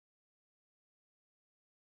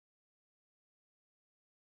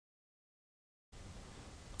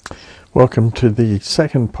Welcome to the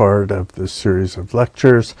second part of this series of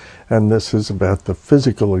lectures, and this is about the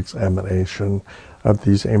physical examination of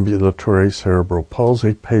these ambulatory cerebral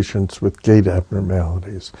palsy patients with gait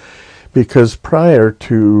abnormalities. Because prior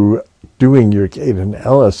to doing your gait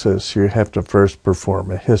analysis, you have to first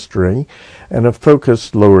perform a history and a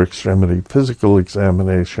focused lower extremity physical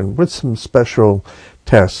examination with some special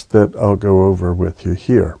tests that I'll go over with you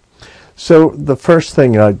here. So the first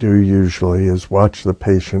thing I do usually is watch the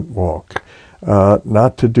patient walk,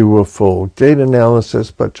 not to do a full gait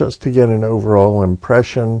analysis, but just to get an overall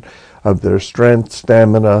impression of their strength,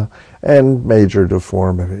 stamina, and major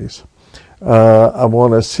deformities. I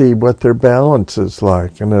want to see what their balance is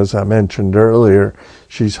like, and as I mentioned earlier,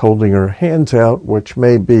 she's holding her hands out, which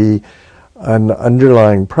may be an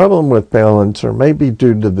underlying problem with balance, or may be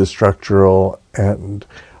due to the structural and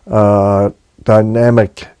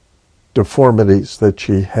dynamic deformities that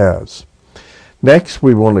she has. Next,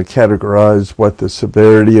 we want to categorize what the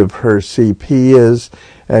severity of her CP is,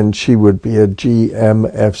 and she would be a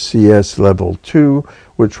GMFCS level 2,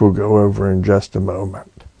 which we'll go over in just a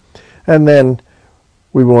moment. And then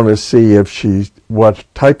we want to see what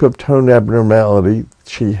type of tone abnormality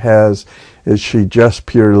she has. Is she just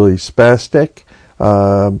purely spastic,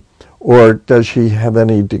 or does she have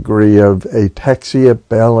any degree of ataxia,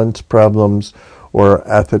 balance problems, or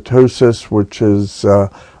athetosis, which is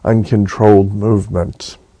uncontrolled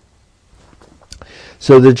movements.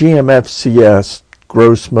 So the GMFCS,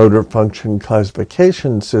 Gross Motor Function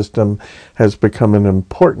Classification System, has become an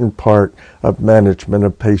important part of management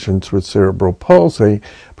of patients with cerebral palsy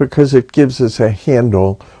because it gives us a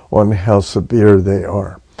handle on how severe they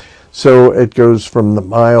are. So it goes from the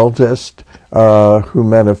mildest, who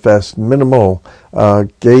manifest minimal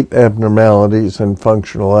gait abnormalities and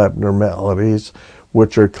functional abnormalities,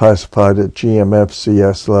 which are classified at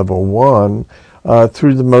GMFCS level 1,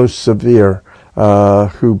 through the most severe,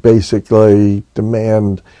 who basically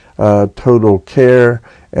demand total care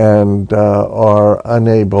and are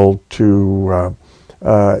unable to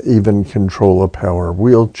even control a power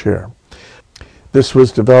wheelchair. This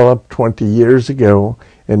was developed 20 years ago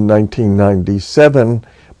in 1997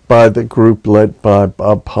 by the group led by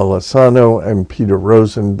Bob Polisano and Peter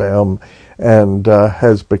Rosenbaum, and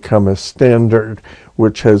has become a standard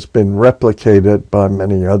which has been replicated by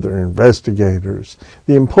many other investigators.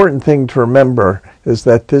 The important thing to remember is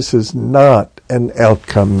that this is not an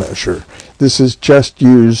outcome measure. This is just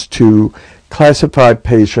used to classify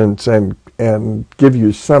patients and give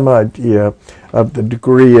you some idea of the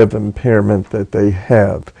degree of impairment that they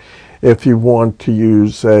have. If you want to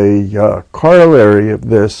use a corollary of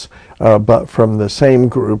this, but from the same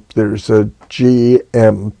group, there's a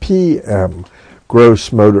GMPM,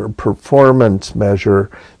 Gross Motor Performance Measure,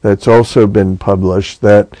 that's also been published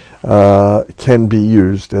that can be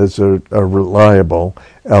used as a reliable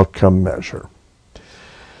outcome measure.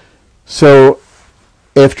 So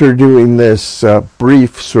after doing this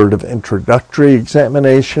brief sort of introductory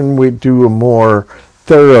examination, we do a more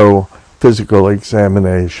thorough physical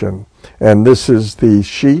examination. And this is the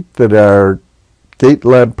sheet that our gait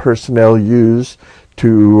lab personnel use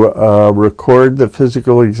to record the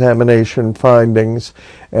physical examination findings,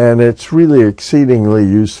 and it's really exceedingly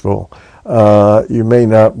useful. You may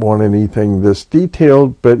not want anything this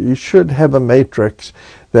detailed, but you should have a matrix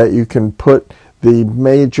that you can put the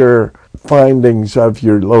major findings of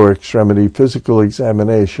your lower extremity physical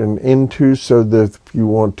examination into, so that if you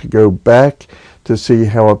want to go back to see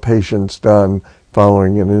how a patient's done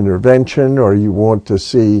following an intervention, or you want to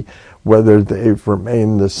see whether they've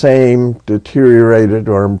remained the same, deteriorated,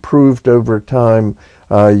 or improved over time,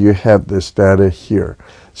 you have this data here.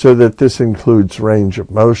 So that this includes range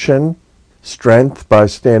of motion, strength by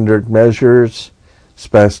standard measures,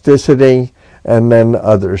 spasticity, and then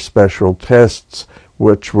other special tests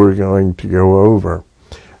which we're going to go over.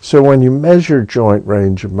 So when you measure joint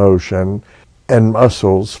range of motion and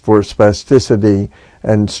muscles for spasticity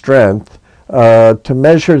and strength, to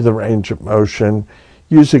measure the range of motion,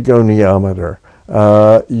 use a goniometer.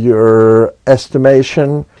 Your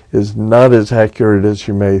estimation is not as accurate as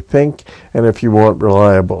you may think, and if you want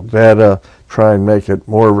reliable data, try and make it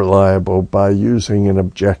more reliable by using an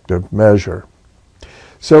objective measure.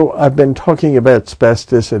 So I've been talking about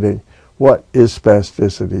spasticity. What is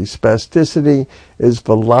spasticity? Spasticity is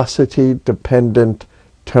velocity-dependent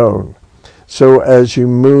tone. So as you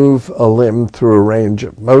move a limb through a range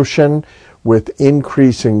of motion with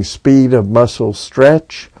increasing speed of muscle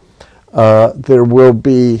stretch, there will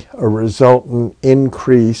be a resultant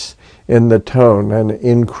increase in the tone and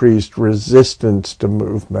increased resistance to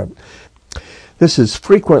movement. This is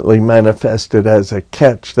frequently manifested as a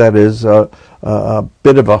catch, that is a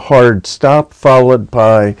bit of a hard stop followed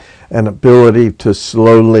by an ability to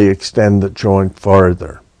slowly extend the joint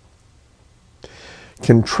farther.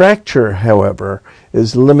 Contracture, however,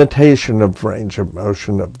 is limitation of range of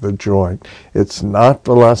motion of the joint. It's not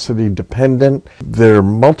velocity dependent. There are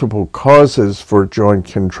multiple causes for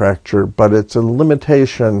joint contracture, but it's a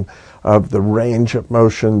limitation of the range of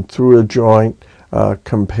motion through a joint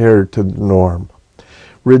compared to the norm.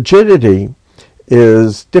 Rigidity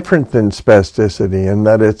is different than spasticity in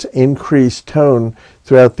that it's increased tone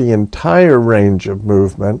throughout the entire range of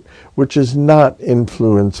movement, which is not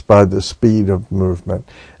influenced by the speed of movement.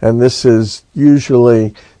 And this is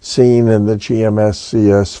usually seen in the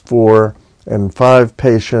GMSCS 4 and 5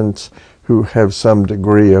 patients who have some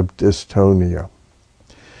degree of dystonia.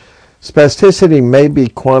 Spasticity may be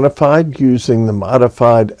quantified using the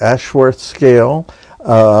modified Ashworth scale,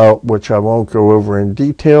 which I won't go over in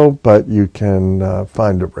detail, but you can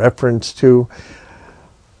find a reference to,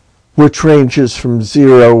 which ranges from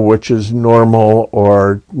 0, which is normal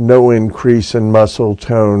or no increase in muscle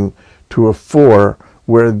tone, to a 4,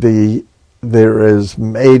 where there is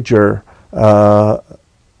major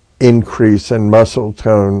increase in muscle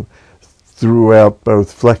tone throughout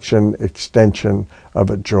both flexion, extension of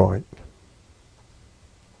a joint.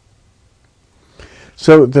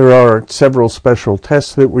 So there are several special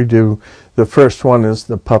tests that we do. The first one is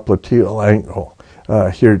the popliteal angle,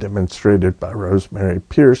 here demonstrated by Rosemary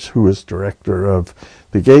Pierce, who was director of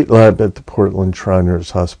the Gait lab at the Portland Shriners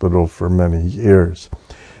Hospital for many years.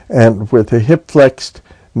 And with the hip flexed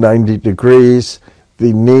 90 degrees,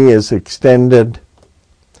 the knee is extended,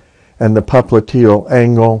 and the popliteal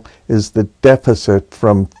angle is the deficit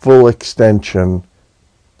from full extension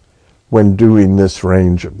when doing this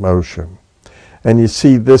range of motion. And you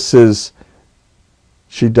see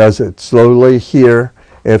she does it slowly here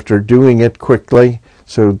after doing it quickly.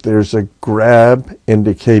 So there's a grab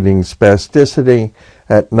indicating spasticity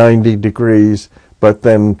at 90 degrees, but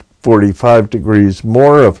then 45 degrees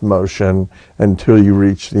more of motion until you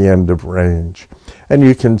reach the end of range. And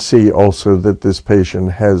you can see also that this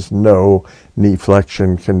patient has no knee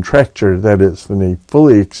flexion contracture. That is, the knee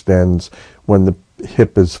fully extends when the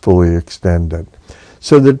hip is fully extended.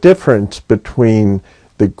 So the difference between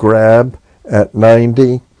the grab at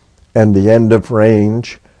 90 and the end of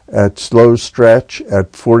range at slow stretch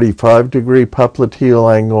at 45-degree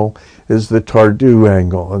popliteal angle is the Tardieu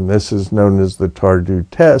angle, and this is known as the Tardieu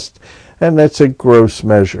test, and that's a gross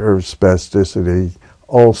measure of spasticity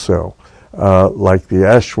also, like the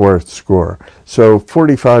Ashworth score. So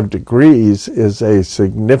 45 degrees is a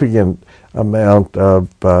significant amount of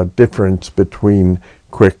difference between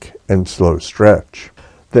quick and slow stretch.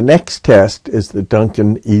 The next test is the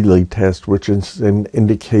Duncan-Ely test, which is an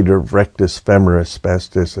indicator of rectus femoris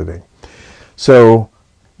spasticity. So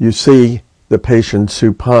you see the patient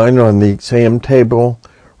supine on the exam table.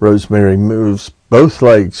 Rosemary moves both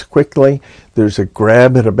legs quickly. There's a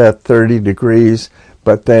grab at about 30 degrees,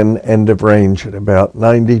 but then end of range at about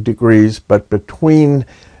 90 degrees. But between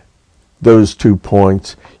those 2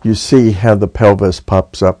 points, you see how the pelvis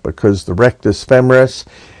pops up because the rectus femoris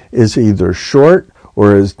is either short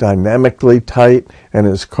or is dynamically tight and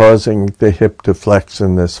is causing the hip to flex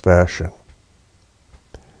in this fashion.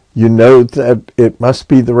 You know that it must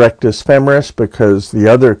be the rectus femoris because the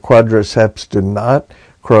other quadriceps do not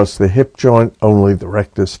cross the hip joint, only the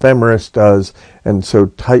rectus femoris does, and so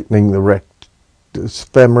tightening the rectus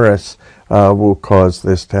femoris will cause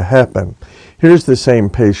this to happen. Here's the same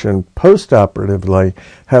patient postoperatively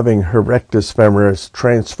having her rectus femoris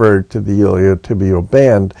transferred to the iliotibial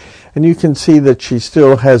band, and you can see that she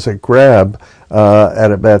still has a grab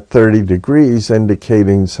at about 30 degrees,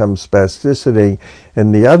 indicating some spasticity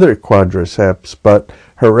in the other quadriceps, but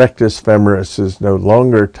her rectus femoris is no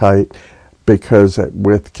longer tight because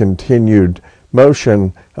with continued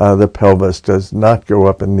motion, the pelvis does not go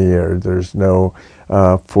up in the air. There's no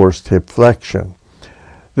forced hip flexion.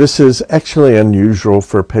 This is actually unusual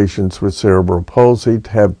for patients with cerebral palsy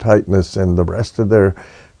to have tightness in the rest of their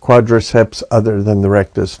quadriceps other than the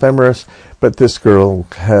rectus femoris, but this girl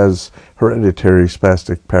has hereditary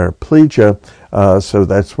spastic paraplegia, so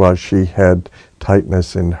that's why she had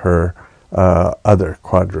tightness in her other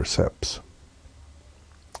quadriceps.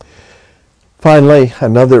 Finally,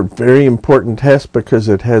 another very important test because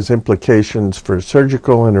it has implications for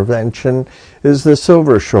surgical intervention is the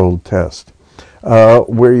Silvershould test,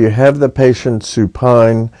 where you have the patient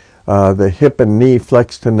supine, the hip and knee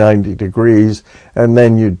flexed to 90 degrees, and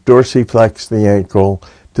then you dorsiflex the ankle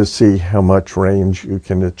to see how much range you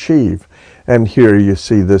can achieve. And here you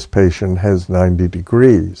see this patient has 90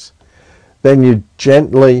 degrees. Then you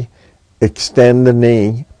gently extend the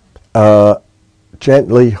knee,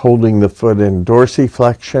 gently holding the foot in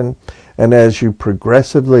dorsiflexion, and as you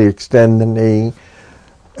progressively extend the knee,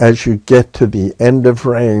 as you get to the end of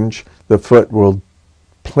range, the foot will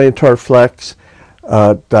plantar flex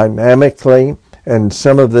dynamically, and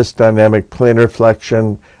some of this dynamic plantar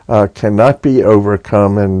flexion cannot be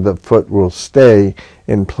overcome, and the foot will stay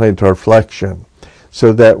in plantar flexion.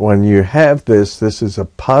 So that when you have this is a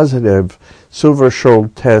positive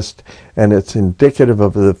Silver-Schuld test, and it's indicative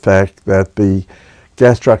of the fact that the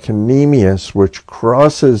gastrocnemius, which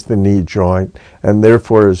crosses the knee joint and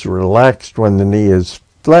therefore is relaxed when the knee is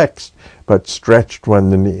flexed but stretched when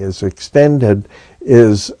the knee is extended,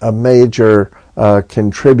 is a major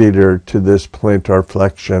contributor to this plantar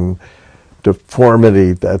flexion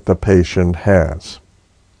deformity that the patient has.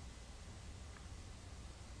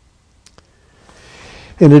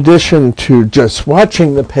 In addition to just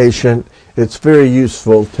watching the patient, it's very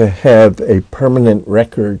useful to have a permanent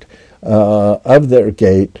record of their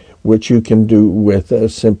gait, which you can do with a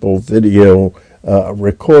simple video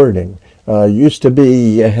recording. Used to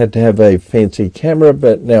be you had to have a fancy camera,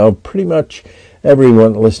 but now pretty much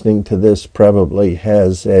everyone listening to this probably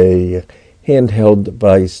has a handheld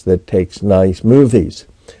device that takes nice movies.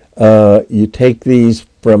 You take these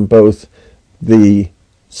from both the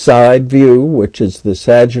side view, which is the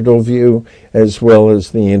sagittal view, as well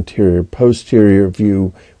as the anterior posterior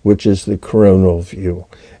view, which is the coronal view.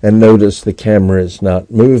 And notice the camera is not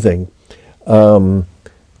moving. And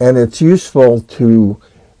it's useful to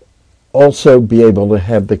also be able to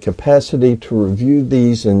have the capacity to review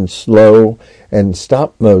these in slow and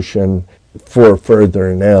stop motion for further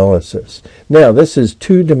analysis. Now, this is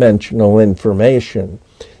two-dimensional information,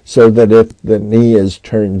 so that if the knee is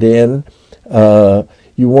turned in,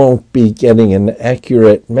 you won't be getting an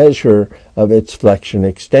accurate measure of its flexion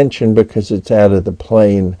extension because it's out of the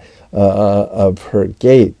plane of her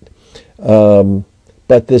gait.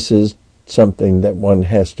 But this is something that one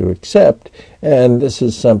has to accept, and this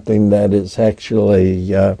is something that is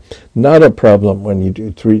actually not a problem when you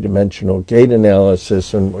do three-dimensional gait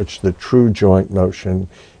analysis in which the true joint motion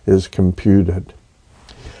is computed.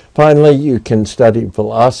 Finally, you can study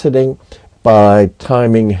velocity by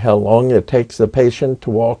timing how long it takes the patient to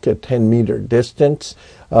walk a 10-meter distance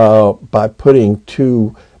by putting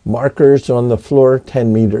two markers on the floor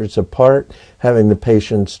 10 meters apart, having the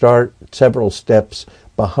patient start several steps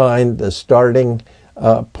behind the starting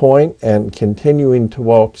point and continuing to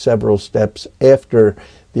walk several steps after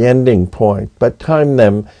the ending point, but time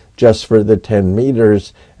them just for the 10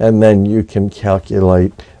 meters, and then you can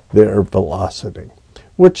calculate their velocity,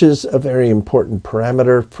 which is a very important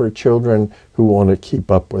parameter for children who want to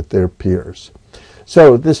keep up with their peers.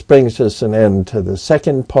 So this brings us an end to the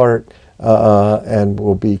second part, and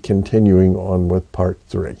we'll be continuing on with part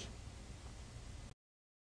 3.